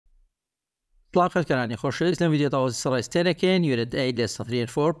طلاقة كراني خوش إسلام فيديو طاوز السرايس تانكين يونت 8 lesson 3 and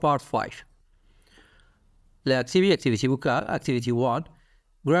 4 part 5 لا activity بوكا activity 1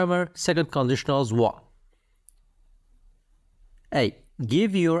 grammar second conditionals 1 A.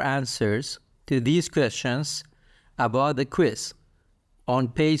 Give your answers to these questions about the quiz on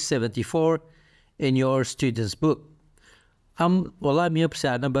page 74 in your student's book. والله مية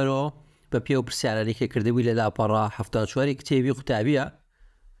برسالة برو ببيو برسالة ليكي كردوي للا برا حفتات شواري كتابي وختابية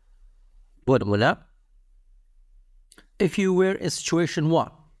بونمونا. If you were in situation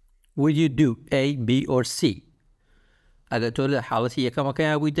 1, would you do A, B or C? أجا تقول حالتي كما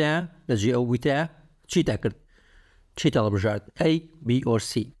كان ويدا نجي أو ويدا شي تأكد شي طلب رجعت A, B or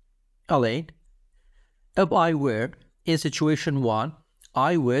C. Alain, if I were in situation 1,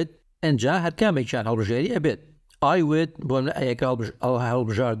 I would and جا هاد كامل كان هالرجالي أبد. I would بقول أيك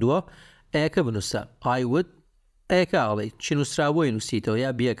هالرجال دوا أيك بنوسا. I would أيك علي شنو سراوي نسيتو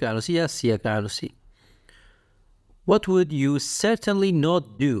يا B كانوا سي يا C كانوا سي. What would you certainly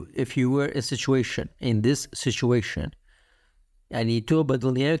not do if you were in this situation? يعني تو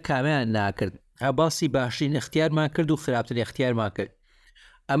بدلنيا كمان ناكرد. هباسي باشين اختيار ما كرد وخرابتني اختيار ما كرد.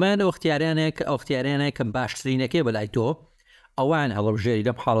 أما أنا اختيارينك كم باشترينه كي بلاي تو أوان على رجالي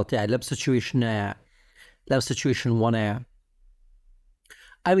لم حالتي لم situation 1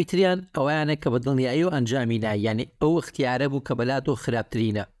 أبي تريان أوانك كبدلني أيو أنجامينا يعني أو اختياره بو كبلاتو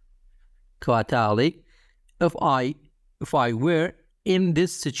خرابترينا كواتالي. If I were in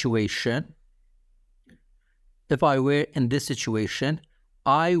this situation,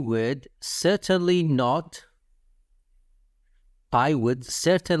 I would certainly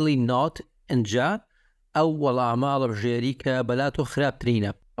not انجا أول أعمال رجاليك بلاتو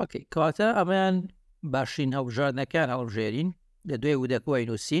خرابترينا. أوكي كواتا أمان باشين هاو جارنا كان هاو رجالين لدوي ودك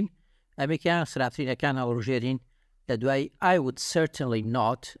وينوسين أمي كان خرابترينا كان هاو رجالين لدوي I would certainly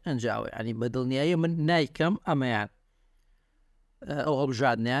not انجاوي يعني بدلني أيو من نايكم أمان أو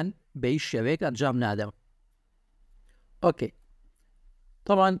بجادنان بيش شبك أنجام نادم. أوكي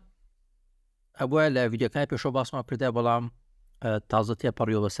طبعا أبوال فيديو كان بيشو باسمه بردا بلام تازتيا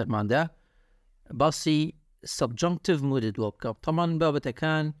بريو بسرمان ده باسي subjunctive mooded وبكم طبعا بابتا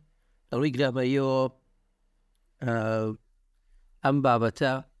كان الرجل مايو أم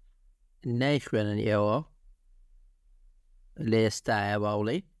بابتا نايخوانن إيوه ليستايا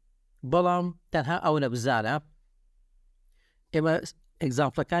باولي بلام تنها أو نبزانا إما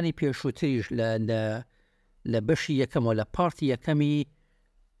example كاني بيشوتيج لبشي يكم ولا بارتي يكمي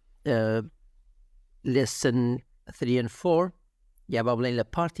lesson 3 and 4 يا بابلين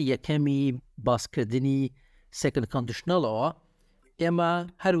لبارتي يكمي باسكردني second conditional إما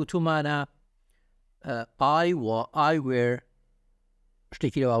هروتو مانا I were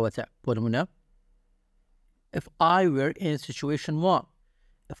اشتكي لو أوتا بونمونا. If I were in situation 1,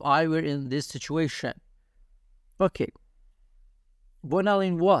 if I were in this situation, okay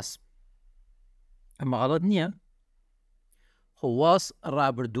بونالين was أما غلط نيا هو was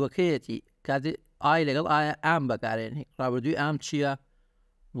رابردوكيتي كادي I لقل I am بكارين رابردوي am تشيا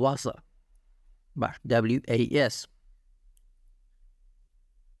was باش WAS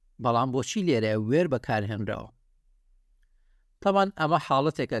بلان بوشي ليرة وير بكارين راو طبعا أما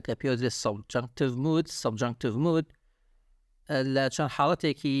حالتك كبيوزي subjunctive mood لچان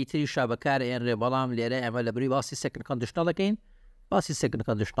حالتك كي تريشا بكارين ري بلان ليرة أما لبري باسي second conditional لكين باسي second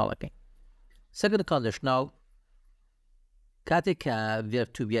conditional لكين second conditional كاتك verb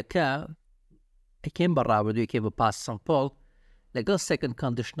to be كا اكين برابردو اكين past simple لقل second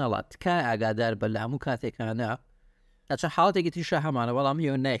conditional كا اقادر بلامو كاتك انا لچان حالتك تريشا همانا بلام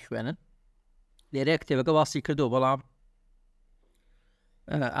يو نايخوانن ليرة اكتبك باسي كردو بلام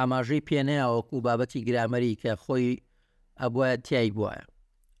ئاماژەی پێنەیە وەکو بابەتی گرامەری کە خۆی ئەبووە تیای بووە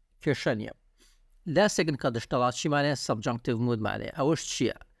کێشە نییە. لا second conditional چیمانەیە subjunctive mood مانەیە ئەوەش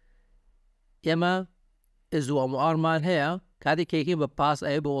چییە؟ ئێمە ئزواموارمان هەیە کاتێکێکی بە پاس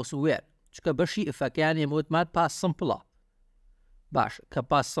ئەیە بە وەسوێر چکە بەشی ئفەکەیان ئێمە وتمان پاس سمپڵە باش کە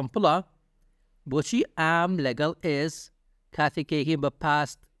پاس سمپڵە بۆچی ئام لەگەڵ ئێز کاتێکێکی بە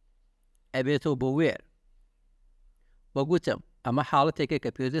پاست ئەبێتەوە بە وێر وەگوتم ئەمە حاڵەتێکە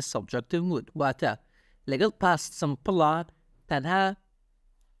کە پێوتێت subjunctive mood واتە لەگەڵ پاست سمپڵە تەنها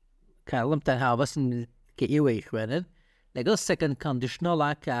کاڵم تەنها بەسن کە ئێوەی خوێنن لەگەڵ second conditional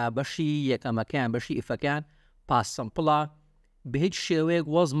کە بەشی یەکەمەکان بەشی ئیفەکان پاست سمپڵە بە هیچ شێوەیەک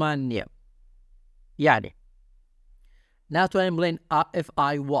وەزمان نییە. یعنی ناتوانین بڵێن if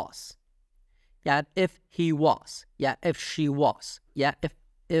I was یان if he was یا if she was یا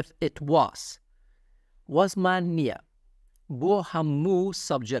if it was وەزمان نییە بۆ هەموو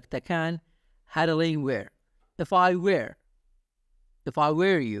سەبجەکتەکان هەرڵێن were. If I were if I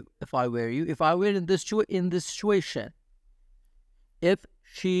were you, if I were you, if I were in this situation, if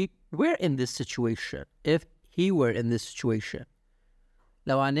she were in this situation, if he were in this situation.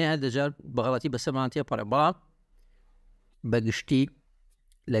 لەوانەیە دەجار بەغەڵەتی بەسەرمان تێپەڕێ بەڵام بەگشتی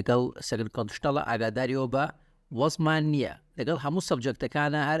لەگەڵ سەگن کۆنتشتەڵە ئاگاداریەوە بە وەزمان نییە لەگەڵ هەموو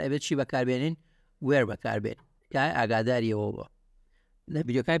سەبجەکتەکانە هەر ئەبێت چی بەکاربێنین وێر بەکاربێن کای ئاگاداریەوە بە لە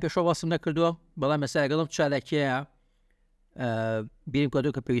ڤیدیۆکانی پێشەوە وەسم نەکردووە بەڵام مەسا لەگەڵم چالاکیەیە بیرم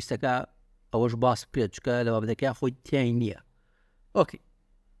کردو کە پێویستەکە ئەوەش باس بکرێت چکە لە بابەتەکەی خۆی تیای نییە. ئۆکێ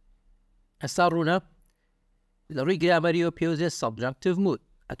ئێستا ڕوونە لە ڕووی گرامەریەوە پێوزێت سەبجەکتیڤ مود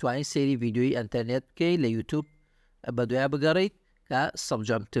ئەتوانین سەیری ڤیدیۆی ئەنتەرنێت بکەیت لە یوتیوب بە دوایە بگەڕیت کە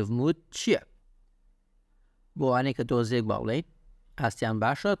سەبجەکتیڤ مود چییە بۆ ئەوانەی کە تۆزێک باوڵێن ئاستیان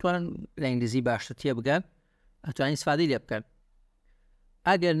باشە توانن لە ئینگلیزی باشتر تێ بگەن ئەتوانین استفادەی لێ بکەن.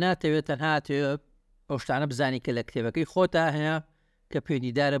 ئەگەر ناتەوێت تەنها تەوێت ئەو شتانە بزانی کە لە کتێبەکەی خۆتا هەیە کە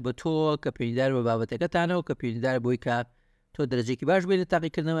پەیوەندیدارە بە تۆ کە پەیوەندیدارە بە بابەتەکەتانەوە کە پەیوەندیدارە بۆی کە تۆ دەرەجێکی باش بێت لە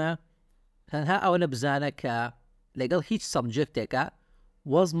تاقیکردنەوە تەنها ئەوە نەبزانە کە لەگەڵ هیچ سەبجەکتێکە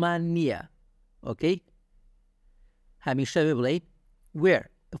وەزمان نییە. ئۆکەی هەمیشە بێ بڵێیت where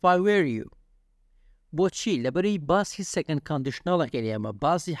if I were you بۆچی لەبەری باسی سەکەند کۆندیشنەڵەکەین ئێمە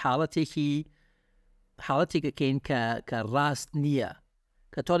باسی حاڵەتێکەکەین کە ڕاست نییە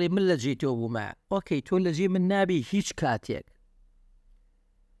کە تۆڵی من لە جێ تۆ بوومە ئۆکەی تۆ لە جێ من نابی هیچ کاتێک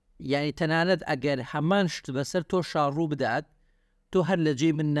یعنی تەنانەت ئەگەر هەمان شت بەسەر تۆ شاڕوو بدات تۆ هەر لە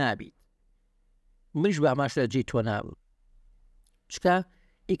جێ من نابیت منیش بە هەماش لە جێ تۆ نابم چکە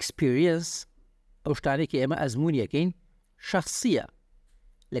ئیکسپیرینس ئەو شتانێکی ئێمە ئەزمونیەکەین شەخصیە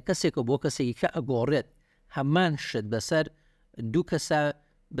لە کەسێکە بۆ کەسێکی کە ئەگۆڕێت هەمان شت بەسەر دوو کەسە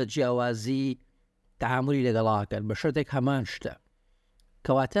بە جیاوازی تەعاملی لەگەڵاکەن بە شتێک هەمان شتە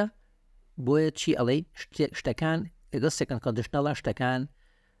کەواتە بۆیە چی ئەڵێ شتەکان لەگەڵ سەکەند کۆندیشنەڵە شتەکان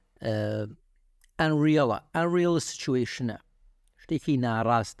ئەنریەڵە سیچوێشنە شتێکی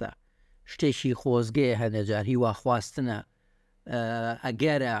ناڕاستە شتێکی خۆزگەیە هەنەجار هیوا خواستنە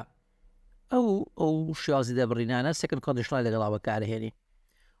ئەگەرە ئەو شازی دەبڕینانە سەکەند کۆندیشنەڵی لەگەڵا بەکارهێنی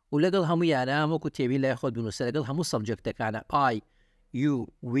و لەگەڵ هەموو یانە وەکو تێبی لای خۆت بنووسە لەگەڵ هەموو سەبجەکتەکانە I, you,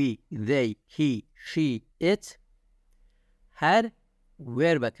 we, they, he, she, it هەر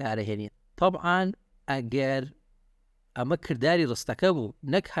وێر بەکارهێنین طبعاً ئەگەر ئەمە کردداری ڕستەکە بوو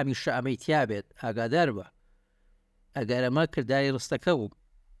نەک هەمیشە ئەمەی تیا بێت ئاگادار بە ئەگەر ئەمە کردداری ڕستەکە بوو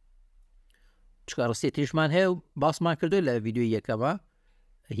چکە ڕستی تریشمان هەیە و باسمان کردووە لە ڤیدیۆی یەکەمە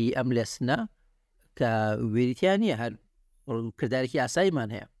هی ئەم لەسنە کە وێریتیان نییە هەر کرددارێکی ئاساییمان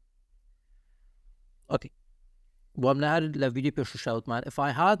هەیە. ئۆکەی بۆم هەر لە ڤیدیۆ پێشوشاوتمان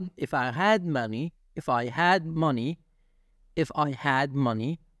if I had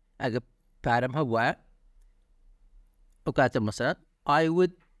money ئەگە پارەم هەبووە ئەو کاتە مەسەڵەن I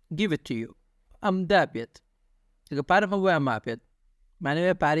would give it to you ئەم دا بێت ئەگە پارەم هەبووە ئەم ماپێت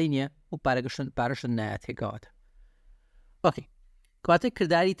مانەوێت پارەی نییە و پارەشن نایەت تێکەوەتە. ئۆکەی کاتە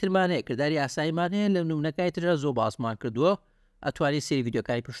کردداری ترمان هەیە کردداری ئاساییمان هەیە لە نمونەکانی ترە زۆر باسمان کردووە ئەتوانێت سێری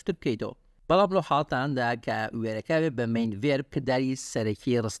ڤیدیۆکانی پشتر بکەیتەوە بەڵام لەو حاڵتاندا کە وێرەکە بێت بە مین ڤێرب کردداری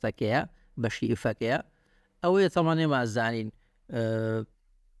سەرەکی ڕستەکەیە بەشی ئیفەکەیە ئەوەیە تەمانێ مازانین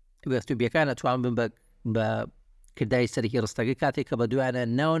وێستوبیەکان ئەتوان بن بە کردداری سەرەکی ڕستەکە کاتێک کە بە دوایانە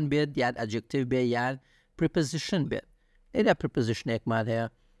ناون بێت یان ئەجێکتیڤ بێت یان پریپۆزیشن بێت لێرە پریپۆزیشنێکمان هەیە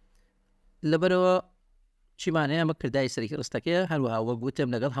لەبەرەوە چیمان هەیە ئەمە کردداری سەرەکی ڕستەکەیە هەروەها وەک گوتم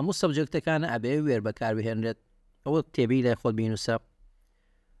لەگەڵ هەموو سەبجەکتەکانە ئەبێ وێر بەکاربهێنرێت ئەوە تێبی لای خۆت بینووسە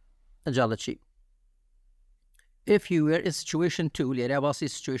ئەجاڵە چی if you were in situation 2 لێرە باسی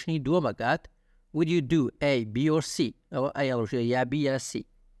سیچوێشنی دووەمەکات would you do A, B or C ئەوە ئەڵژێ یا B یا C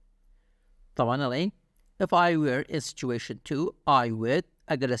طبعا ئەڵێن if I were in situation 2 I would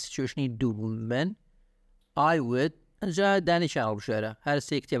ئەگەر لە سیچوێشنی دوو من I would ئەجا دانیشان هەڵبژێرە هەر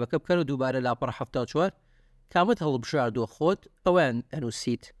سێ کتێبەکە بکەن و دووبارە لاپەڕ 74 کامت هەڵبژاردووە خۆت ئەوەیان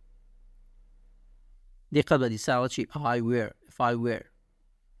ئەنووسیت دیقەت بە دیساوە چی if I were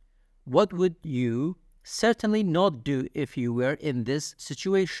what would you certainly not do if you were in this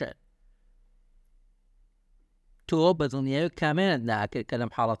situation تۆ بەدڵنیایی کامێنت ناکرد کە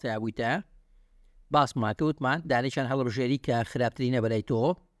لەم حاڵەتەیە بوویتە باسمان کەوتمان دانیشان هەڵبژێری کە خراپترینە بەلای تۆ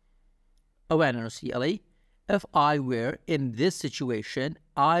ئەویان ئەنووسی ئەڵێ if I were in this situation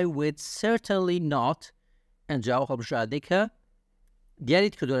I would certainly not ئەنجاو هەڵبژاردەی کە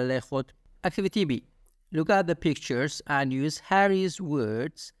دیاریت کردووە لە لای خۆت. Activity B look at the pictures and use Harry's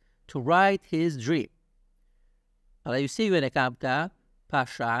words to write his dream ئەڵێ ویستی وێنەکان بکە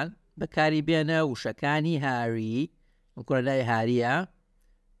پاشان بەکاری بێنە وشەکانی هاری کوڕەلای هاریە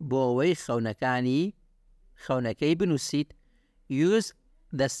بۆ ئەوەی خەونەکەی بنووسیت use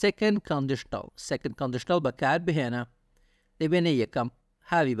the second conditional. Second conditional بكار بهنا لبين يكم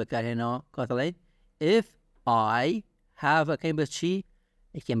هاوي بكار هنا كاتلين if I have أكين بشي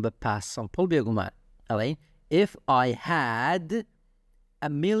أكين بpast simple بيقومان ألين if I had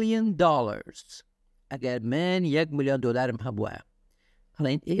 $1,000,000 أجر من $1,000,000 مهبوة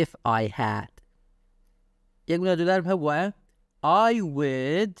ألين if I had $1,000,000 مهبوة I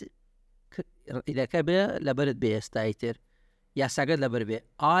would إذا كبه لبرد بيس تايتر يا ساقد لبرد بي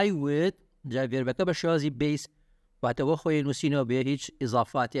I would جايبير بكا بشوازي بيس واتوخوي نسينو بيه هيج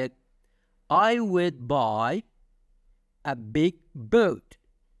إضافاتك I would buy a big boat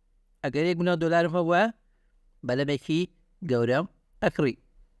أجر $1,000,000 مهبوة بلا بكي قورم أكري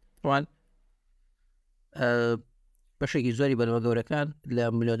طبعا بشكل زوري بلا قورة كان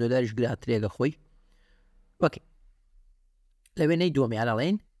 $1,000,000 جلها تريق أخوي أوكي لبين يدومي على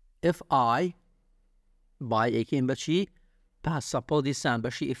لين if I buy أكين بشي past simple ديسان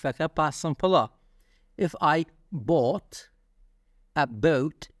بشي إفكا past simple if I bought a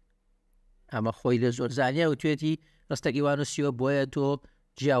boat أما خوي لزور زانيا وتويتي رستقي وانو سيو بويتو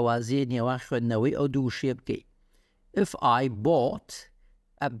جوازي نيوان خونوي أو دوشي بكي if I bought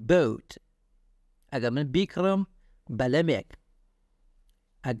a boat أجر من بيكرم بلمك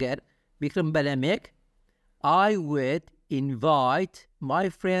أجر بيكرم بلمك I would invite my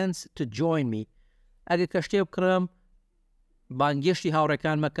friends to join me. أجر كشتي بكرم بانجيشتي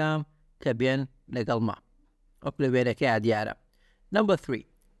هاوركان مكام كبين لقلما أقول بينك يا ديارة. Number 3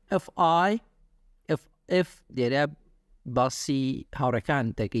 if ديرا باسي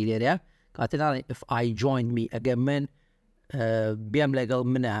هاوركان تكي ديرا كاتنا if I join me أجر من بيم لقل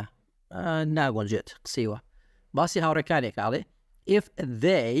منها ناقون جيت قسيوة باسي هاوركاني كالي if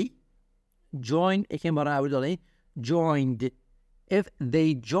they join إكيم براودولي joined if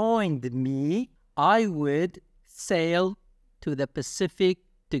they joined me I would sail to the Pacific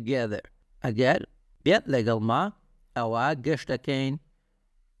together أجر بيت لقل ما أوا قشتكين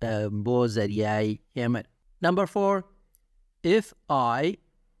بو زرياي يمن number 4 if I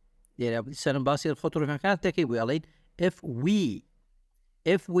ديرا سنن باسي الخطر كانت تكي بيالين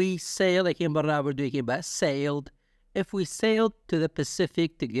if we sail إكيم براودو إكيم با sailed if we sailed to the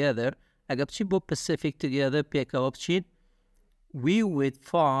Pacific together أجر بشي بو Pacific together بيكا وبشين we would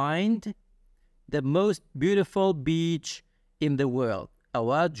find the most beautiful beach in the world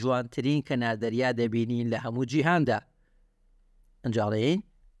أوا جوانترين كنادريا دبينين لهمو جيهان دا انجالين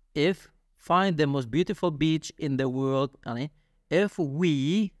if find the most beautiful beach in the world if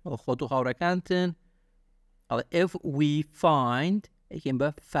we خطو خوركانتن if we find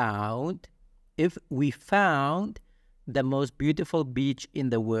found if we found the most beautiful beach in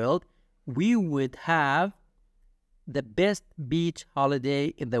the world we would have the best beach holiday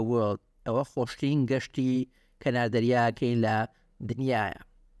in the world أو خوشترين قشتي كنادريا كين لا دنيا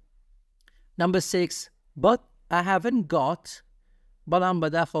number 6 but I haven't got بلان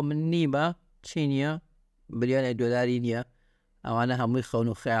بداخل من نيمة تشينيا $1,000,000 أو أنا هم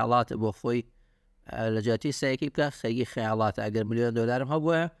يخونوا خيالات أبو أخوي لجاتي سايكي بكا خيجي خيالات أقل $1,000,000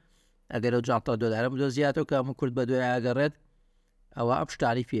 هبوا أقل $100 بدو زيادة وكام كل بدو أقرد أو أمش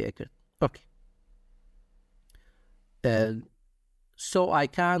تعريفي أكل أوكي so I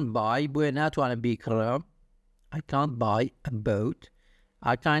can't buy بوينات وأنا بيكرم I can't buy a boat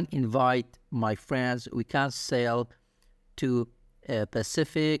I can't invite my friends we can't sail to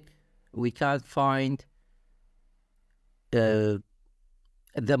Pacific we can't find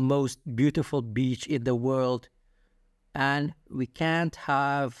the most beautiful beach in the world and we can't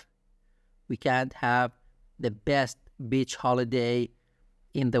have the best beach holiday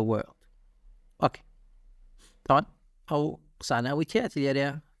in the world okay طبعا أو قصانا ويتيات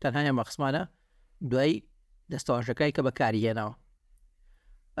اليريا تنهاية مقسمانا دوي دستوان شكاي كبكارينا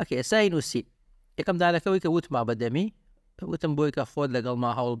اوكي ساين وسي يكم دالك ويكا ووت ما بدمي وتم بويكا خود لقل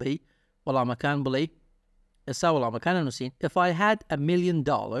ما حول بي والله مكان بلي إسا والله مكان نسين if I had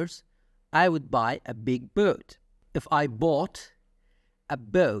 $1,000,000 I would buy a big boat if I bought a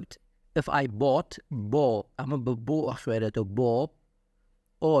boat if I bought بو أما ببو أخويرتو بو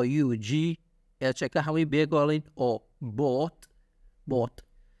O U G شكا حوي بيقولين O bought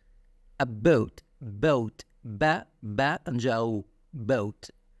a boat با انجاو boat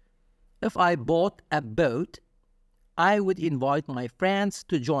if I bought a boat I would invite my friends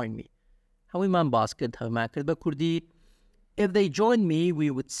to join me حوي من باسكت حوي ما كتبه كردي if they join me we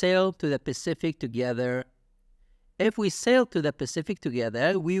would sail to the Pacific together if we sailed to the Pacific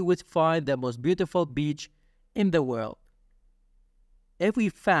together we would find the most beautiful beach in the world if we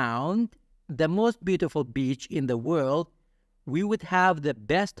found the most beautiful beach in the world we would have the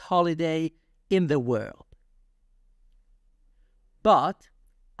best holiday in the world but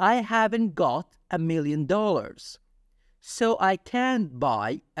I haven't got $1 million, so I can't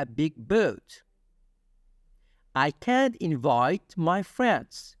buy a big boat. I can't invite my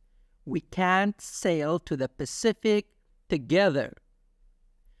friends. We can't sail to the Pacific together.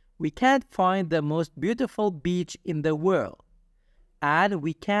 We can't find the most beautiful beach in the world. And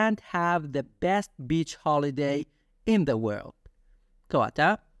we can't have the best beach holiday in the world.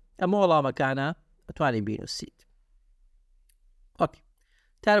 كواتا أما والله مكانا أتواني بينو السيد. أوكي.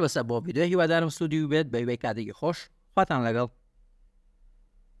 تعال بس أبو فيديو هي ودارم استوديو بيت بيبي كادي خوش. خاطر لقل.